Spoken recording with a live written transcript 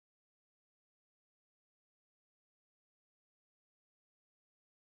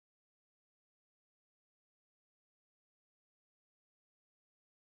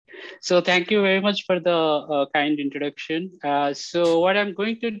So thank you very much for the kind introduction. So what I'm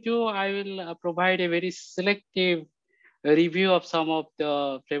going to do, I will provide a very selective review of some of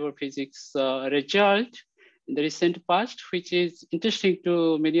the flavor physics result in the recent past, which is interesting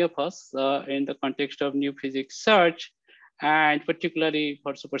to many of us in the context of new physics search, and particularly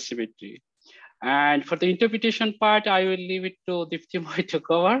for supersymmetry. And for the interpretation part, I will leave it to Diptimoy to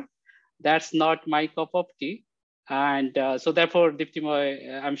cover. That's not my cup of tea. And so therefore,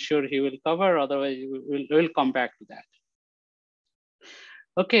 Diptimoy, I'm sure he will cover, otherwise we'll come back to that.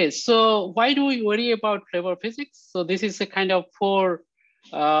 Okay, so why do we worry about flavor physics? So this is a kind of four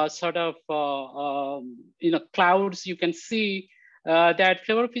sort of clouds you can see that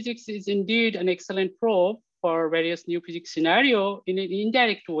flavor physics is indeed an excellent probe for various new physics scenario in an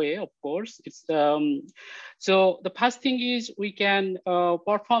indirect way, of course. It's so the first thing is we can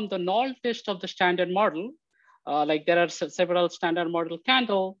perform the null test of the standard model. Like there are several standard model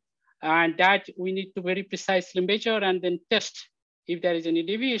candle, and that we need to very precisely measure and then test if there is any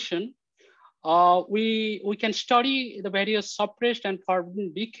deviation. We can study the various suppressed and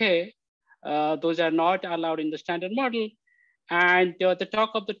forbidden decay. Those are not allowed in the standard model. And the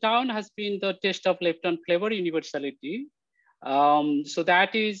talk of the town has been the test of lepton flavor universality. So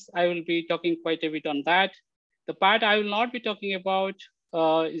that is, I will be talking quite a bit on that. The part I will not be talking about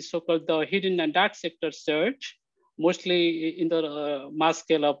is so-called the hidden and dark sector search, mostly in the mass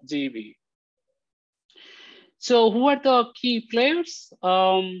scale of GeV. So who are the key players?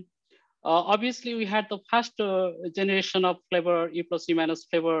 Obviously, we had the first generation of flavor E plus E minus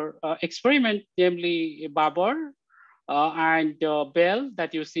flavor experiment, namely Babur and Bell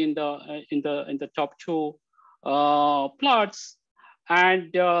that you see in the top two plots.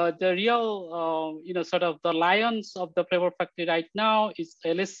 And the real, sort of the lions of the flavor factory right now is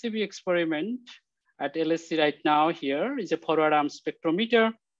LSCB experiment at LSC right now. Here is a forward arm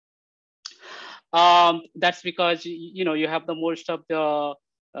spectrometer. That's because you have the most of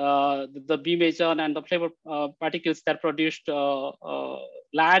the B meson and the flavor particles that are produced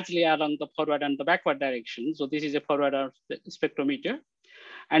largely along the forward and the backward direction. So this is a forward arm spectrometer.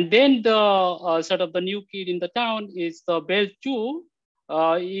 And then the sort of the new kid in the town is the Bell 2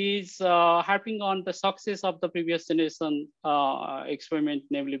 is harping on the success of the previous generation experiment,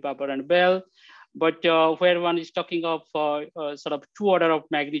 namely Babur and Bell. But where one is talking of sort of 2 order of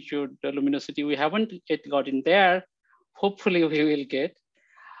magnitude luminosity, we haven't yet gotten there. Hopefully we will get.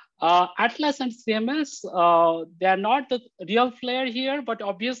 ATLAS and CMS, they are not the real player here, but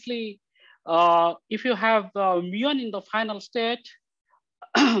obviously if you have muon in the final state,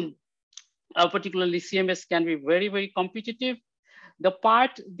 particularly CMS can be very, very competitive. The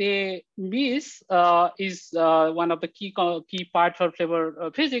part they miss is one of the key part for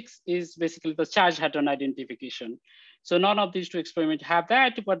flavor physics is basically the charge hadron identification. So none of these two experiments have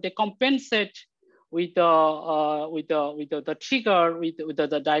that, but they compensate with the trigger, with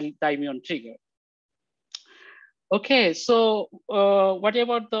the dimuon trigger. Okay, so what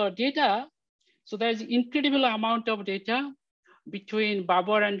about the data? So there's incredible amount of data between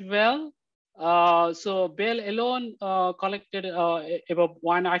Babur and Bell. So Bell alone collected about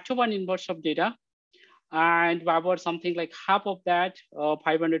 1 atomic inverse of data, and Babur something like half of that,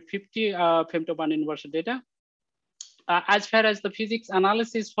 550 femtobarn inverse of data. As far as the physics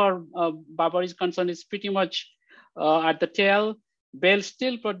analysis for Babur is concerned, is pretty much at the tail. Bell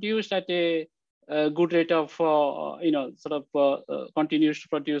still produced at a good rate of, continues to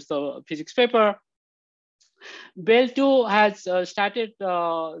produce the physics paper. Bell 2 has started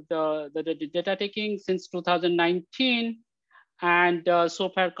the data taking since 2019, and so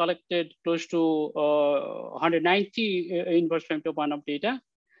far collected close to 190 inverse femtobarn of data.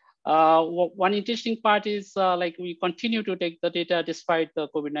 One interesting part is like we continue to take the data despite the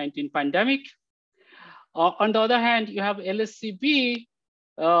COVID-19 pandemic. On the other hand, you have LSCB.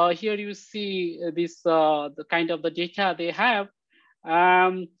 Here you see this the kind of the data they have.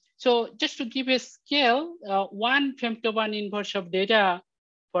 So just to give a scale, 1 femtobarn inverse of data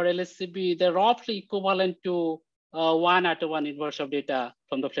for LSCB, they're roughly equivalent to 1 atomic inverse of data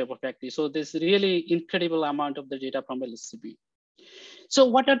from the flavor factory. So there's really incredible amount of the data from LSCB. So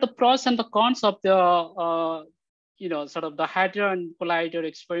what are the pros and the cons of the, sort of the hadron collider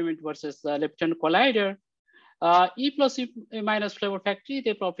experiment versus the lepton collider? E plus E minus flavor factory,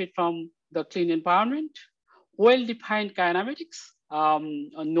 they profit from the clean environment, well-defined kinematics,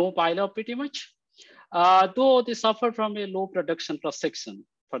 no pileup pretty much, though they suffer from a low production cross-section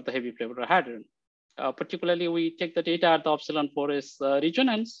for the heavy flavor hadron. Particularly, we take the data at the epsilon 4s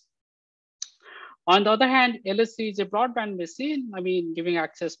resonance. On the other hand, LSC is a broadband machine, giving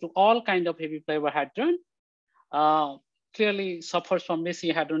access to all kind of heavy flavor hadron. clearly suffers from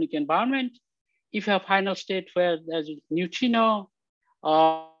messy hadronic environment. If you have final state where there's neutrino,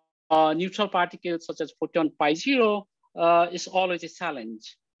 neutral particles such as photon pi 0 is always a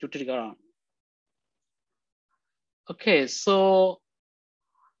challenge to trigger on. Okay, so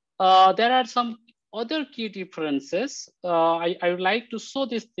there are some other key differences. I would like to show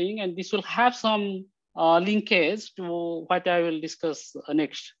this thing, and this will have some linkage to what I will discuss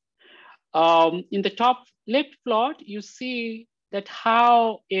next. In the top left plot, you see that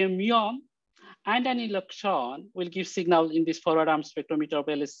how a muon and an electron will give signal in this forward arm spectrometer of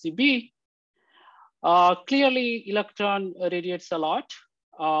LHCb. Clearly, electron radiates a lot,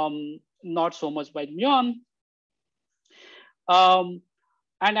 not so much by muon.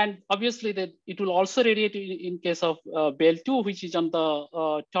 And obviously that it will also radiate in case of BEL2, which is on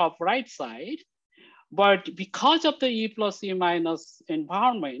the top right side. But because of the E plus E minus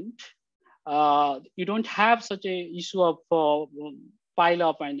environment, you don't have such a issue of pile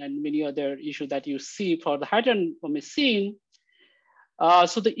up and many other issues that you see for the hadron machine.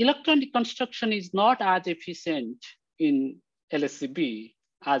 So the electron deconstruction is not as efficient in LHCb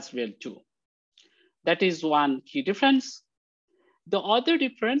as well too. That is one key difference. The other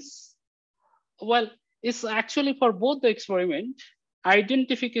difference, well, is actually for both the experiment,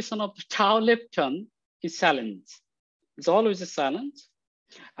 identification of the tau lepton is challenge. It's always a challenge.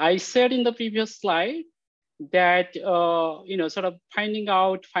 I said in the previous slide that, sort of finding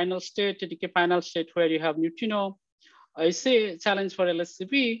out final state, decay final state where you have neutrino, is a challenge for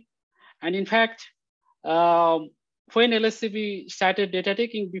LHCb. And in fact, when LHCb started data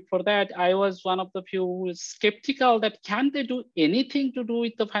taking before that, I was one of the few who was skeptical that can they do anything to do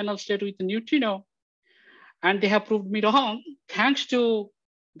with the final state with the neutrino? And they have proved me wrong, thanks to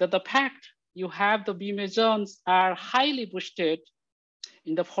the fact you have the B mesons are highly boosted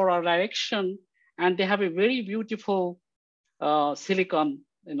in the forward direction, and they have a very beautiful silicon,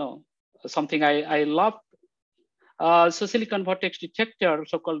 something I love. So silicon vortex detector,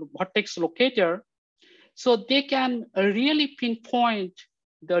 so-called vortex locator. So they can really pinpoint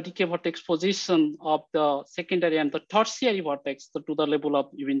the decay vortex position of the secondary and the tertiary vortex to the level of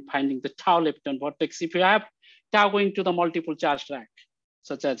even finding the tau lepton vortex. If you have tau going to the multiple charge rack,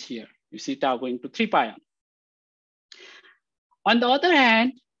 such as here, you see tau going to 3 pion. On the other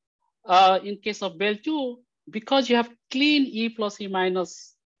hand, in case of BEL2, because you have clean E plus E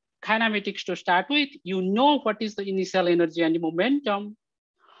minus kinematics to start with, you know what is the initial energy and the momentum.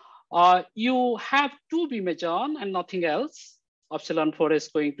 You have two B meson and nothing else. Epsilon 4 is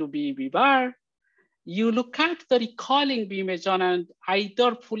going to be B bar. You look at the recoiling B meson and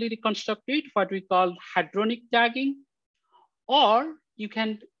either fully reconstruct it, what we call hadronic tagging, or you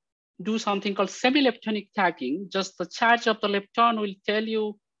can do something called semi-leptonic tagging. Just the charge of the lepton will tell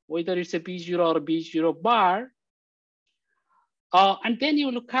you whether it's a B0 or a B0 bar. And then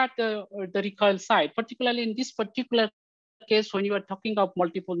you look at the recoil side, particularly in this particular case, when you are talking of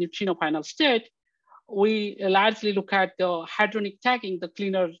multiple neutrino final state, we largely look at the hadronic tagging, the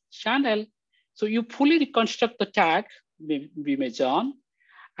cleaner channel. So you fully reconstruct the tag, B meson,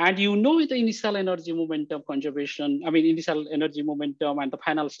 and you know the initial energy momentum conservation, initial energy momentum and the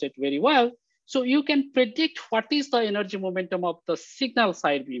final state very well. So you can predict what is the energy momentum of the signal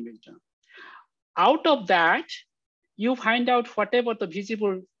side B meson. Out of that, you find out whatever the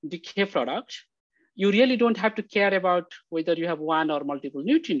visible decay product. You really don't have to care about whether you have one or multiple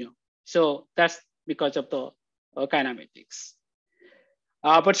neutrino. So that's because of the kinematics.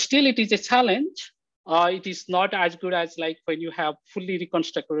 But still it is a challenge. It is not as good as like when you have fully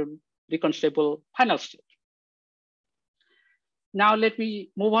reconstructible final state. Now let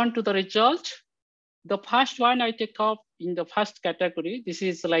me move on to the result. The first one I take up in the first category. This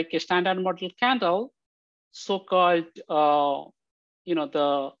is like a standard model candle, so-called,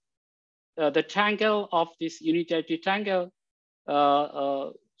 the triangle of this unitary triangle,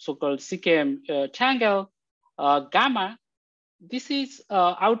 so-called CKM triangle, gamma. This is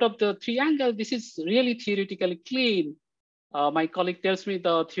out of the triangle, this is really theoretically clean. My colleague tells me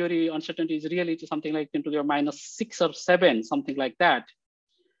the theory uncertainty is really something like 10 to the minus 6 or 7, something like that.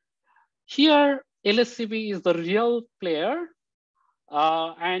 Here, LHCb is the real player.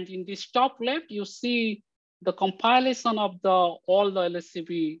 And in this top left, you see the compilation of all the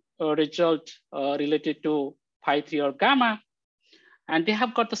LHCb result related to phi 3 or gamma. And they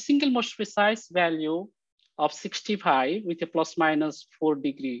have got the single most precise value of 65 with a plus minus 4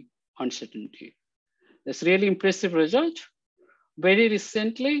 degree uncertainty. That's really impressive result. Very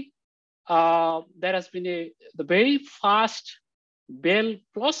recently, there has been the very fast Bell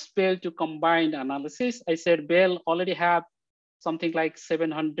plus Bell2 combined analysis. I said Bell already have something like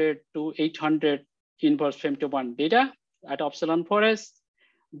 700 to 800 inverse femto-1 data. at epsilon 4s.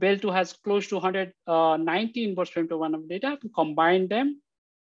 Bell 2 has close to 190 inverse femto-1 of data to combine them.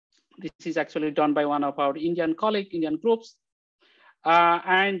 This is actually done by one of our Indian colleagues, Indian groups.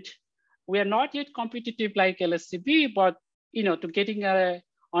 And we are not yet competitive like LHCb, but to getting a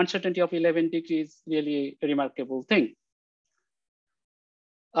uncertainty of 11 degrees really a remarkable thing.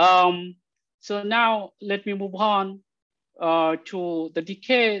 So now let me move on to the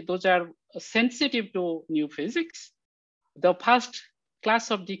decay. Those are sensitive to new physics. The first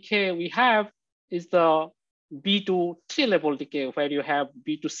class of decay we have is the B to C level decay, where you have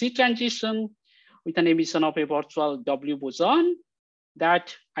B to C transition with an emission of a virtual W boson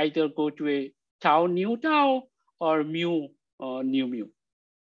that either go to a tau nu tau or mu nu mu.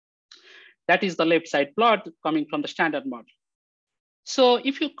 That is the left side plot coming from the standard model. So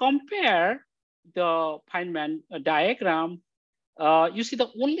if you compare the Feynman diagram, you see the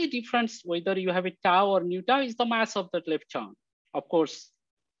only difference whether you have a tau or nu tau is the mass of the lepton, of course.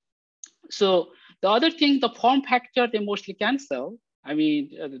 So the other thing, the form factor, they mostly cancel. I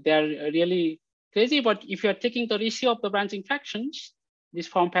mean, they're really crazy, but if you're taking the ratio of the branching fractions, this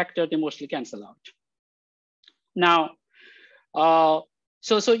form factor, they mostly cancel out. Now,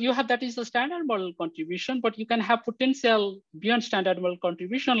 so you have, that is the standard model contribution, but you can have potential beyond standard model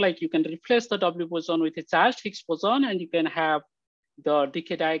contribution, like you can replace the W boson with a charged Higgs boson, and you can have the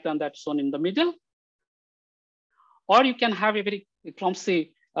decay diagram that's shown in the middle. Or you can have a very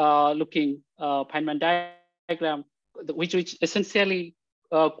clumsy looking Feynman diagram, which essentially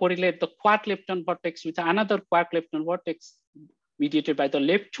correlate the quark lepton vortex with another quark lepton vortex mediated by the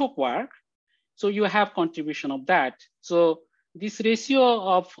lepto quark. So you have contribution of that. So this ratio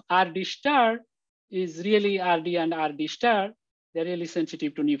of RD star is really RD and RD star. They're really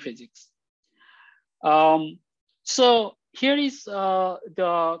sensitive to new physics. So here is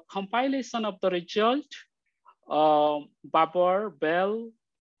the compilation of the result. Babur, Bell,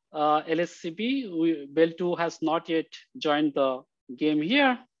 LHCb. Bell 2 has not yet joined the game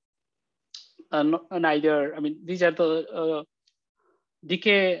here. Neither, I mean, these are the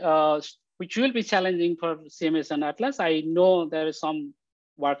decay which will be challenging for CMS and ATLAS. I know there is some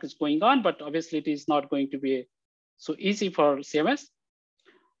work is going on, but obviously it is not going to be so easy for CMS.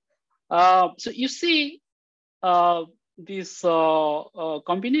 So you see this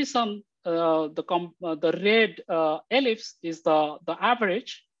combination, the red ellipse is the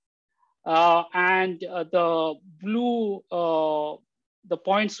average, and the blue, the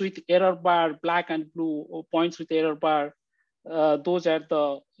points with error bar, black and blue points with error bar, those are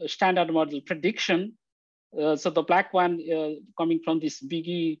the standard model prediction. So the black one coming from this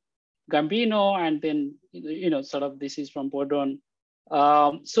Biggie Gambino, and then sort of this is from Bordon.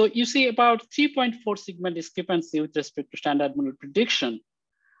 So you see about 3.4 sigma discrepancy with respect to standard model prediction.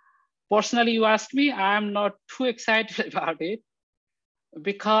 Personally, you ask me, I am not too excited about it,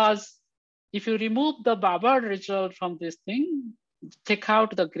 because if you remove the Babur result from this thing, take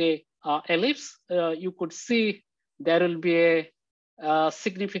out the gray ellipse, you could see there will be a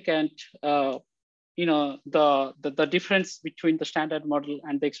significant, the difference between the standard model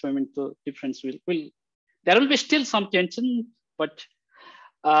and the experimental difference there will be still some tension, but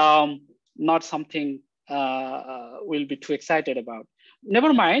not something we'll be too excited about.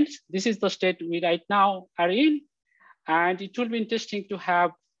 Never mind, this is the state we right now are in, and it will be interesting to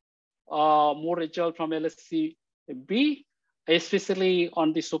have more result from LHCb, especially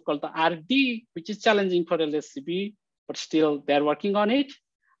on the so-called RD, which is challenging for LHCb, but still they're working on it,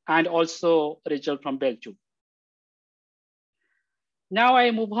 and also result from Bell 2. Now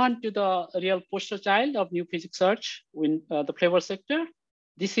I move on to the real poster child of new physics search in the flavor sector.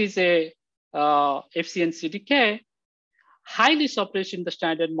 This is a FCNC decay, highly suppressed in the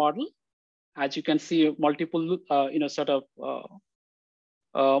standard model. As you can see, multiple,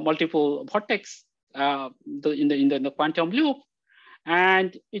 multiple vortex in the quantum loop,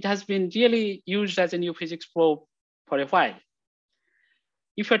 and it has been really used as a new physics probe for a while.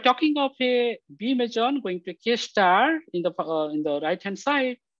 If you're talking of a B meson going to a K star in the right-hand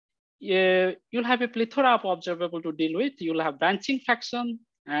side, you'll have a plethora of observable to deal with. You'll have branching fraction,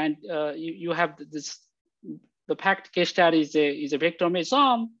 and you have the fact K star is a vector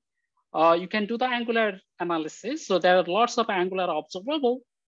meson. You can do the angular analysis. So there are lots of angular observable.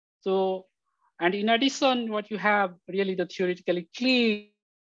 So, and in addition, what you have really the theoretically clean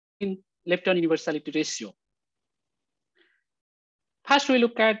lepton universality ratio. First, we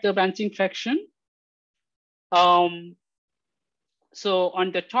look at the branching fraction. So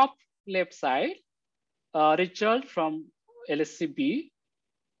on the top left side, result from LHCb,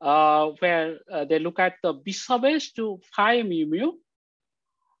 where they look at the B sub S to phi mu mu.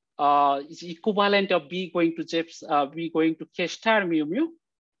 is equivalent of B going to B going to K star mu mu.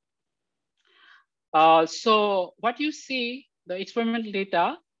 So what you see, the experimental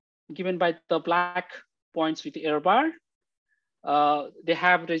data given by the black points with the error bar, they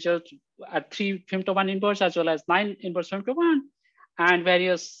have result at 3 femto1 inverse as well as 9 inverse femto1, and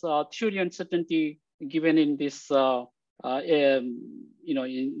various theory uncertainty given in this, in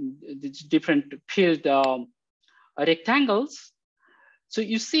these different field rectangles. So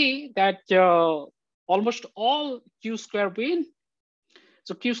you see that almost all Q square win.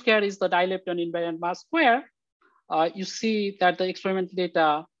 So Q square is the dielectron invariant mass square. You see that the experimental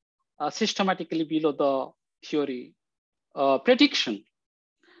data systematically below the theory prediction.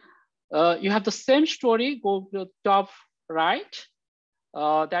 You have the same story, go to the top right.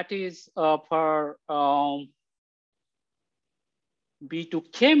 That is for B to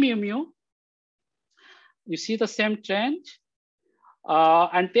K mu mu. You see the same trend.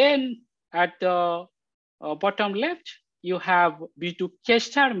 And then at the bottom left, you have B to K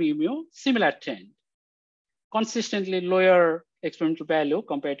star mu mu, similar trend. Consistently lower experimental value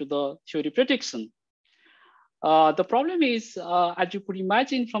compared to the theory prediction. The problem is, as you could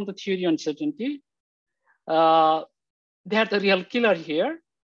imagine from the theory uncertainty, they are the real killer here.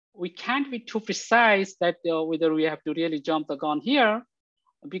 We can't be too precise that whether we have to really jump the gun here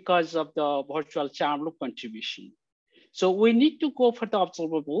because of the virtual charm loop contribution. So we need to go for the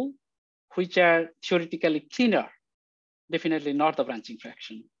observable, which are theoretically cleaner, definitely not the branching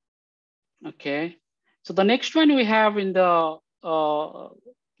fraction. Okay, so the next one we have in the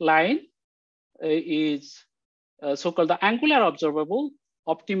line is so-called the angular observable,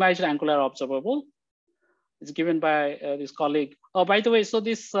 optimized angular observable. It's given by this colleague. Oh, by the way, so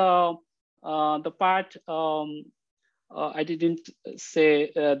this the part I didn't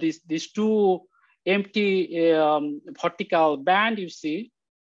say these two empty vertical band you see,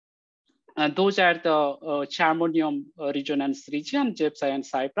 those are the charmonium resonance region, J psi and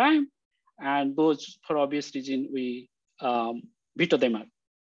psi prime, and those for obvious reason we veto them up.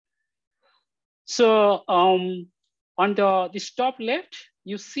 So on this top left,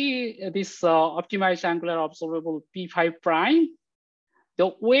 you see this optimized angular observable P5 prime.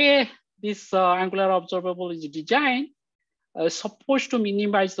 The way this angular observable is designed is supposed to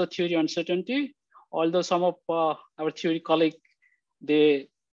minimize the theory uncertainty, although some of our theory colleagues, they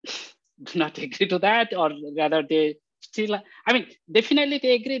do not agree to that, or rather they still, I mean, definitely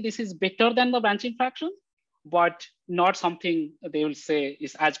they agree this is better than the branching fraction, but not something they will say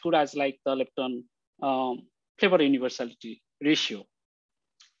is as good as like the lepton flavor universality ratio.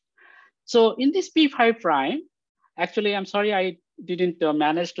 So in this P5 prime, actually, I'm sorry, I didn't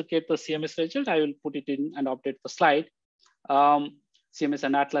manage to get the CMS result. I will put it in and update the slide. CMS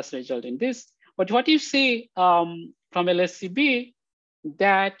and ATLAS result in this. But what you see from LHCb,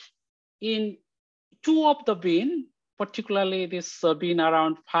 that in two of the bin, particularly this bin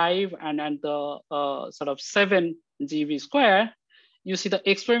around 5 and the sort of 7 GeV square, you see the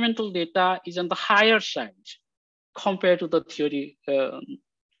experimental data is on the higher side compared to the theory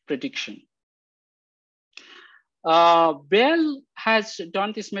prediction. Bell has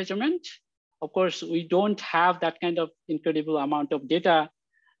done this measurement. Of course, we don't have that kind of incredible amount of data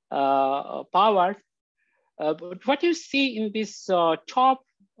power. But what you see in this top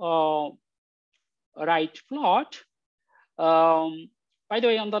right plot, by the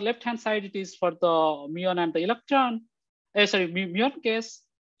way, on the left-hand side, it is for the muon and the electron, muon case.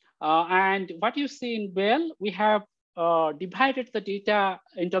 And what you see in Bell, we have divided the data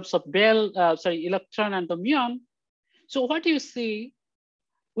in terms of Bell, electron and the muon. So what you see,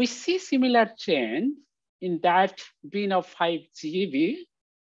 we see similar trend in that bin of 5 GeV.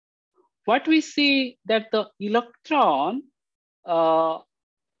 What we see that the electron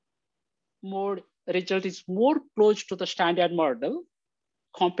result is more close to the standard model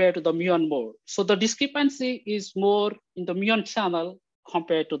compared to the muon mode. So the discrepancy is more in the muon channel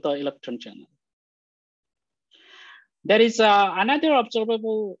compared to the electron channel. There is another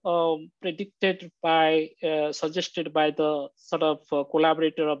observable predicted by, suggested by the sort of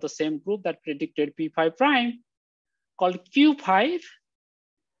collaborator of the same group that predicted P5 prime called Q5.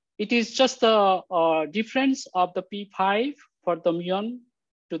 It is just the difference of the P5 for the muon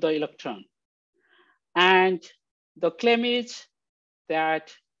to the electron. And the claim is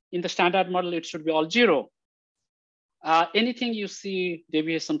that in the standard model, it should be all 0. Anything you see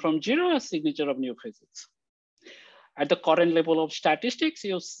deviation from 0 is signature of new physics. At the current level of statistics,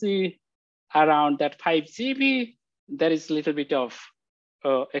 you see around that 5 GeV, there is a little bit of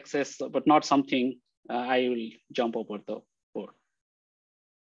excess, but not something I will jump over the board.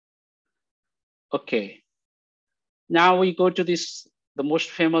 Okay, now we go to this, the most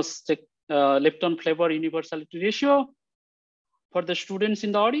famous lepton flavor universality ratio. For the students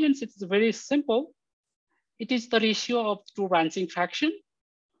in the audience, it's very simple. It is the ratio of two branching fraction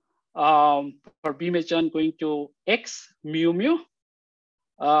for B meson going to X mu mu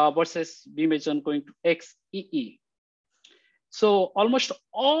versus B meson going to X EE. So almost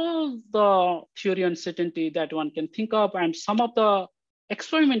all the theory uncertainty that one can think of and some of the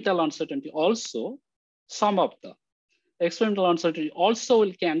experimental uncertainty also, some of the experimental uncertainty also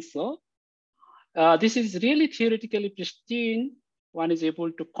will cancel. This is really theoretically pristine. One is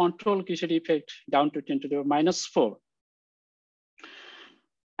able to control Kajari effect down to 10 to the minus 4.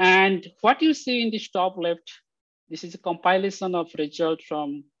 And what you see in this top left, this is a compilation of results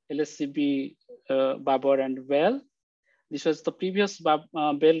from LSCB, Babar and Bell. This was the previous Bell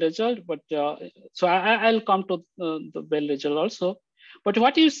result, but so I'll come to the Bell result also. But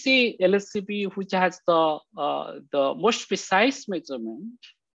what you see, LSCB, which has the most precise measurement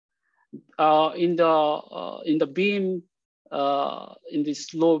in the beam, in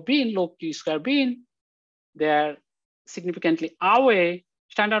this low beam, low Q square beam, they're significantly away.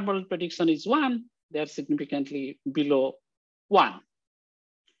 Standard model prediction is 1. They're significantly below 1.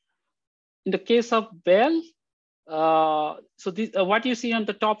 In the case of Bell, so this, what you see on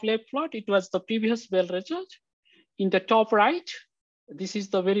the top left plot, it was the previous Bell result. In the top right, this is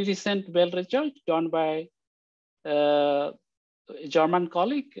the very recent Bell result done by a German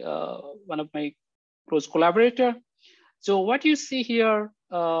colleague, one of my close collaborator. So what you see here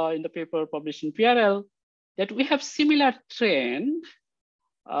in the paper published in PRL, that we have similar trend.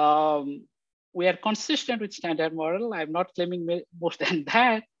 We are consistent with standard model. I'm not claiming more than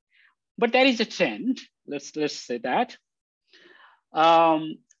that, but there is a trend. Let's say that.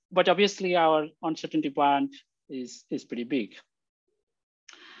 But obviously our uncertainty band is pretty big.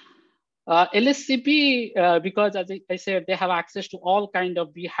 LSCB, because as I said, they have access to all kind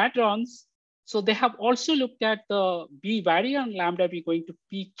of B hadrons. So they have also looked at the B variant lambda B going to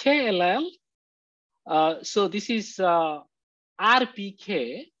PKLL. So this is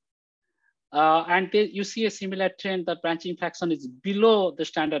RPK. And you see a similar trend that branching fraction is below the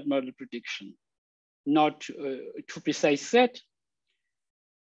standard model prediction, not too precise set.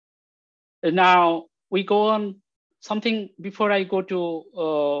 Now we go on something before I go to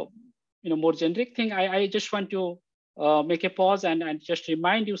more generic thing. I just want to make a pause and just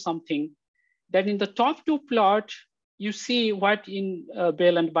remind you something that in the top two plot, you see what in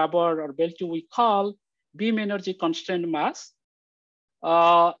Bell and Babar or Bell 2 we call beam energy constrained mass.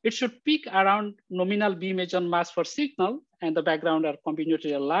 It should peak around nominal beam meson mass for signal, and the background are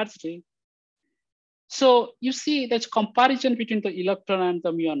combinatorial largely. So you see there's comparison between the electron and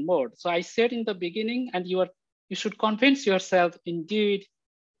the muon mode. So I said in the beginning, and you should convince yourself indeed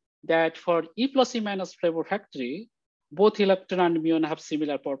that for E plus E minus flavor factory, both electron and muon have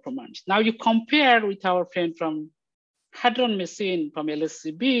similar performance. Now you compare with our friend from hadron machine from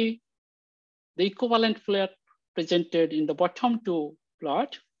LSCB, the equivalent plot presented in the bottom two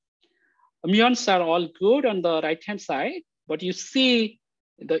plot. Muons are all good on the right-hand side, but you see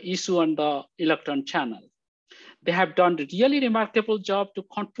the issue on the electron channel. They have done a really remarkable job to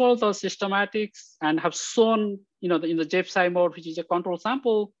control the systematics and have shown, in the JPSI mode, which is a control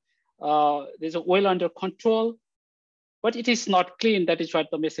sample, there's a well under control, but it is not clean. That is what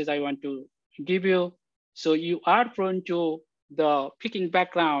the message I want to give you. So you are prone to the picking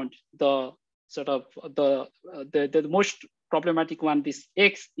background, the sort of the most problematic one, this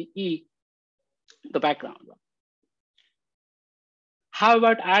XE, the background one. How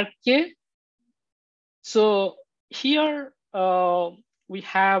about RK? So here we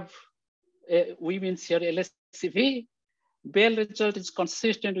have, we means here LSCV. Bell result is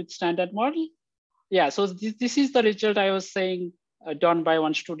consistent with standard model. Yeah, so this is the result I was saying done by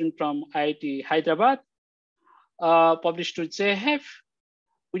one student from IIT Hyderabad, published to JF.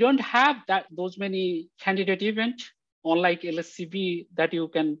 We don't have those many candidate events, unlike LSCB, that you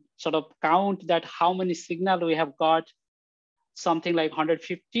can sort of count that how many signal we have got, something like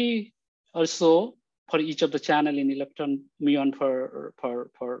 150 or so for each of the channel in electron muon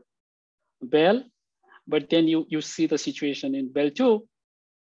for Bell. But then you see the situation in Bell 2.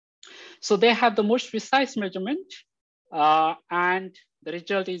 So they have the most precise measurement, and the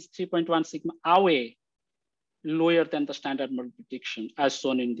result is 3.1 sigma away, lower than the standard model prediction, as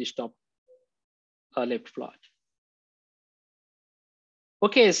shown in this top left plot.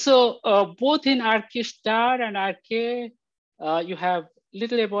 Okay, so both in RK star and RK, you have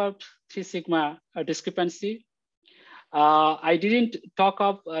little about 3 sigma discrepancy. I didn't talk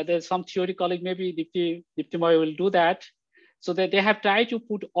of, there's some theory colleague, maybe Diptimoy will do that. So that they have tried to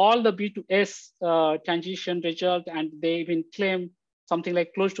put all the B to S transition result, and they even claim something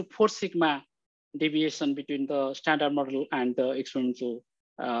like close to 4 sigma deviation between the standard model and the experimental,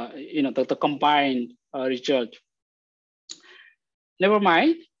 the combined result. Never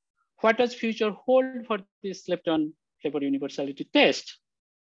mind. What does future hold for this lepton flavor universality test?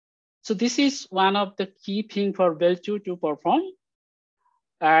 So this is one of the key things for BEL2 to perform.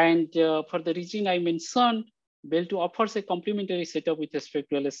 And for the reason I mentioned, BEL2 offers a complementary setup with respect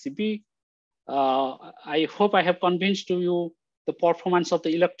to LHCb. I hope I have convinced you the performance of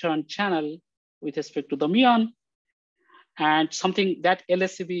the electron channel with respect to the muon. And something that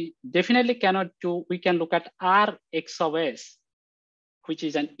LHCb definitely cannot do, we can look at Rx of S, which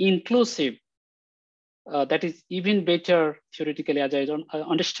is an inclusive, that is even better theoretically, as I don't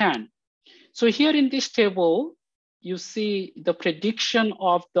understand. So here in this table, you see the prediction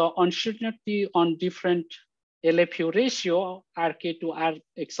of the uncertainty on different LFU ratio, RK to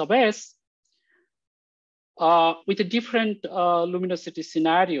Rx of S, with a different luminosity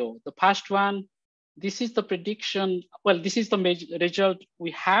scenario. The first one, this is the prediction. Well, this is the result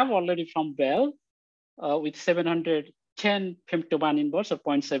we have already from BEL with 710 femtobarn inverse or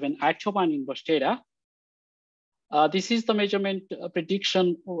 0.7 attobarn inverse data. This is the measurement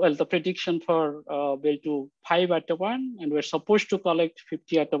prediction, well, the prediction for BEL2 5 attobarn, and we're supposed to collect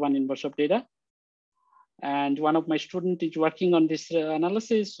 50 attobarn inverse of data. And one of my students is working on this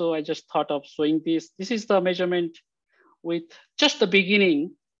analysis, so I just thought of showing this. This is the measurement with just the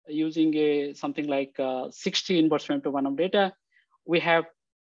beginning using something like 60 inverse femtobarn of data. We have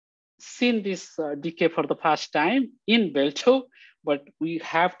seen this decay for the first time in BEL2, but we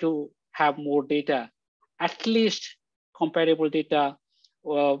have to have more data, at least comparable data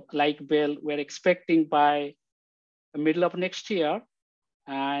like BEL we're expecting by the middle of next year.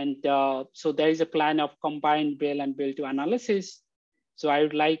 And so there is a plan of combined BEL and BEL2 analysis. So I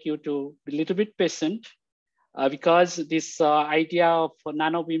would like you to be a little bit patient because this idea of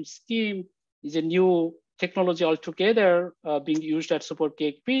nanobeam scheme is a new technology altogether being used at Super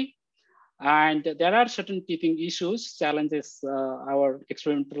KP. And there are certain teething issues, challenges our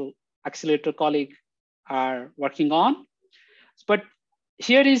experimental accelerator colleague are working on. But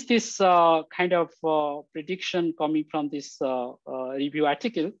here is this kind of prediction coming from this review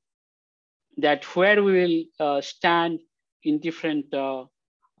article that where we will stand in different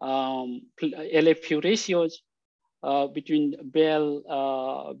LFU ratios between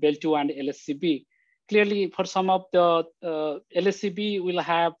BEL2 and LHCb. Clearly, for some of the LHCb will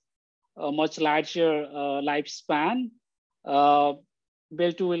have a much larger lifespan.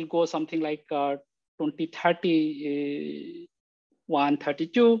 BEL2 will go something like 2030.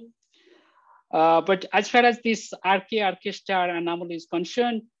 132. But as far as this RK star anomaly is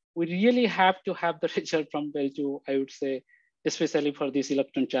concerned, we really have to have the result from BEL2, I would say, especially for this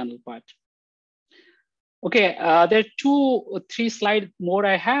electron channel part. Okay, there are 2 or 3 slides more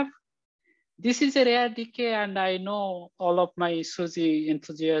I have. This is a rare decay, and I know all of my SUSY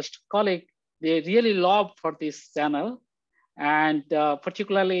enthusiast colleagues, they really love for this channel. And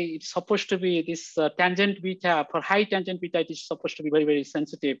particularly, it's supposed to be this tangent beta, for high tangent beta, it is supposed to be very, very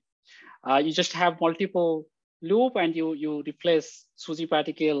sensitive. You just have multiple loop and you replace SUSY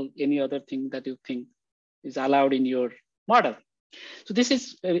particle, any other thing that you think is allowed in your model. So this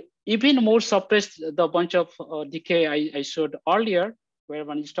is even more suppressed the bunch of decay I showed earlier, where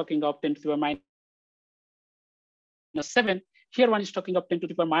one is talking of 10 to the minus 7. Here one is talking of 10 to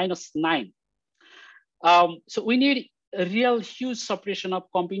the minus 9. So we need a real huge suppression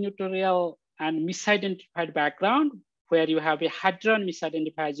of combinatorial and misidentified background, where you have a hadron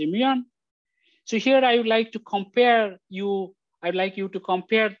misidentified as a muon. So here I would like to compare you, I'd like you to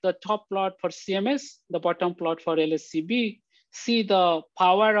compare the top plot for CMS, the bottom plot for LHCb, see the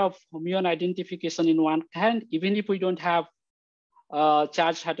power of muon identification in one hand. Even if we don't have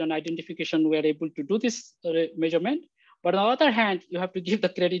charge hadron identification, we are able to do this measurement. But on the other hand, you have to give the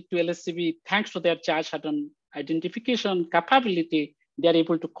credit to LHCb, thanks to their charge hadron identification capability, they're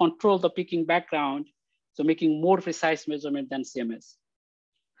able to control the peaking background, so making more precise measurement than CMS.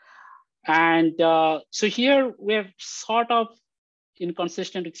 And so here we're sort of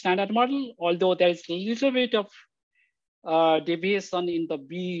inconsistent with standard model, although there is a little bit of deviation in the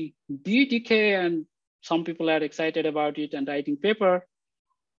BD decay, and some people are excited about it and writing paper.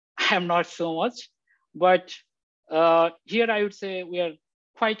 I'm not so much, but here I would say we are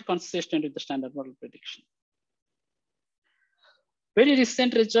quite consistent with the standard model prediction. Very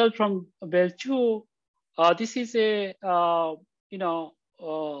recent result from BEL2. This is a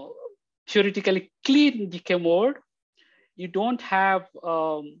theoretically clean decay mode. You don't have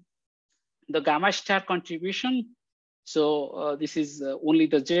the gamma star contribution. So this is only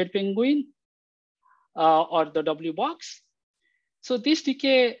the Z penguin or the W box. So this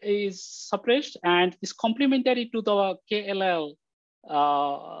decay is suppressed and is complementary to the KLL,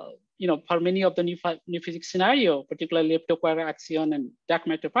 for many of the new physics scenario, particularly leptoquark-axion and dark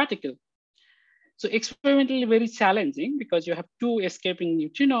matter particle. So experimentally very challenging because you have two escaping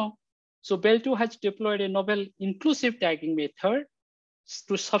neutrino. So Bell 2 has deployed a novel inclusive tagging method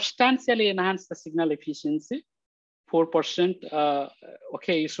to substantially enhance the signal efficiency, 4%.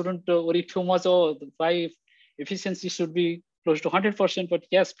 Okay, you shouldn't worry too much. Oh, the 5 efficiency should be close to 100%, but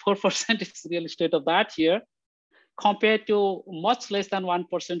yes, 4% is really state of that here, compared to much less than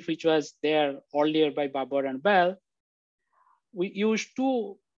 1%, which was there earlier by Babur and Bell. We used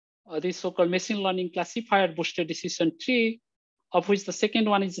this so-called machine learning classifier boosted decision tree, of which the second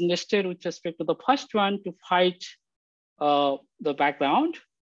one is nested with respect to the first one to fight the background.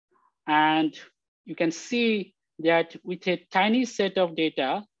 And you can see that with a tiny set of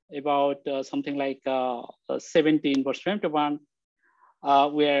data, about something like 70 inverse prime to 1,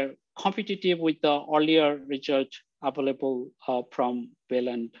 we're competitive with the earlier result available from Bell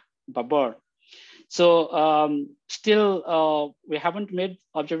and Babur. So still, we haven't made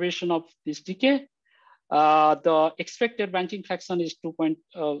observation of this decay. The expected branching fraction is the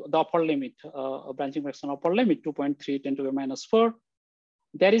upper limit, branching fraction upper limit, 2.3 10 to the minus 4.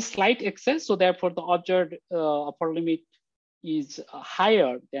 There is slight excess, so therefore the observed upper limit is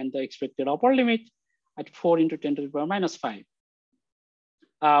higher than the expected upper limit at 4 into 10 to the power minus 5.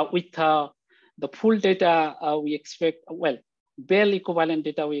 With the full data we expect, well, Bell equivalent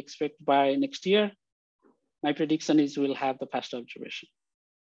data we expect by next year. My prediction is we'll have the fast observation.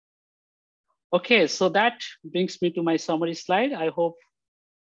 Okay, so that brings me to my summary slide. I hope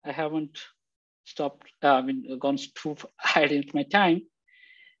I haven't gone too ahead into my time.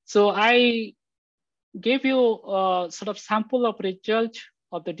 So I gave you a sort of sample of result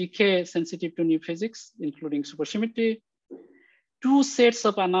of the decay sensitive to new physics, including supersymmetry. 2 sets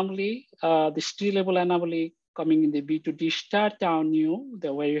of anomaly, the street level anomaly coming in the B to D star tau nu,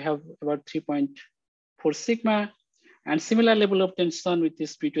 where you have about 3.4 sigma, and similar level of tension with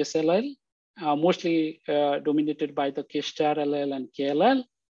this B to SLL, mostly dominated by the K star LL and KLL.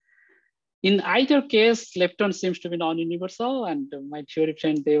 In either case, lepton seems to be non-universal, and my theory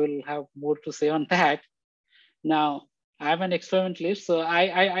friend, they will have more to say on that. Now, I'm an experimentalist, so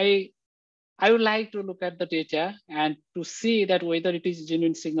I would like to look at the data and to see that whether it is a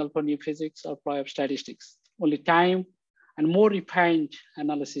genuine signal for new physics or probably statistics. Only time and more refined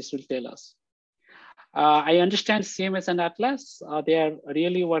analysis will tell us. I understand CMS and ATLAS, they are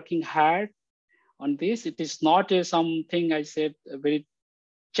really working hard on this. It is not something I said very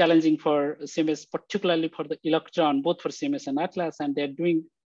challenging for CMS, particularly for the electron, both for CMS and ATLAS, and they're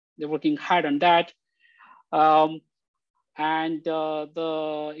working hard on that. The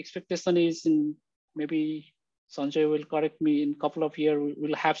expectation is in maybe Sanjay will correct me in a couple of years,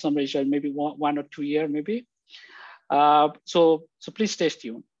 we'll have some result, maybe 1 or 2 years, maybe. So please stay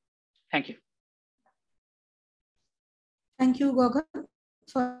tuned. Thank you. Thank you, Gagan,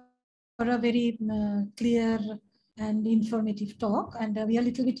 for a very clear and informative talk. And we are a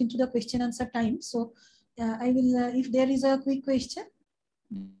little bit into the question answer time. So I will, if there is a quick question,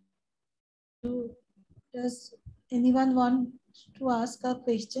 does anyone want to ask a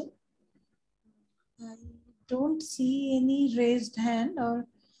question? I don't see any raised hand, or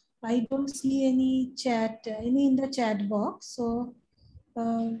I don't see any chat, any in the chat box. So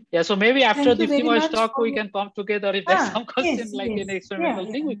yeah, so maybe after the 50 minutes talk, we can come together. If there's some question like an experimental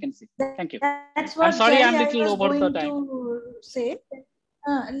thing, we can see. Thank you. That's what I'm sorry, Jai, I'm a little over the time. To say.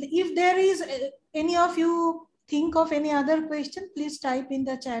 If there is any of you think of any other question, please type in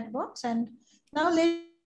the chat box. And now let's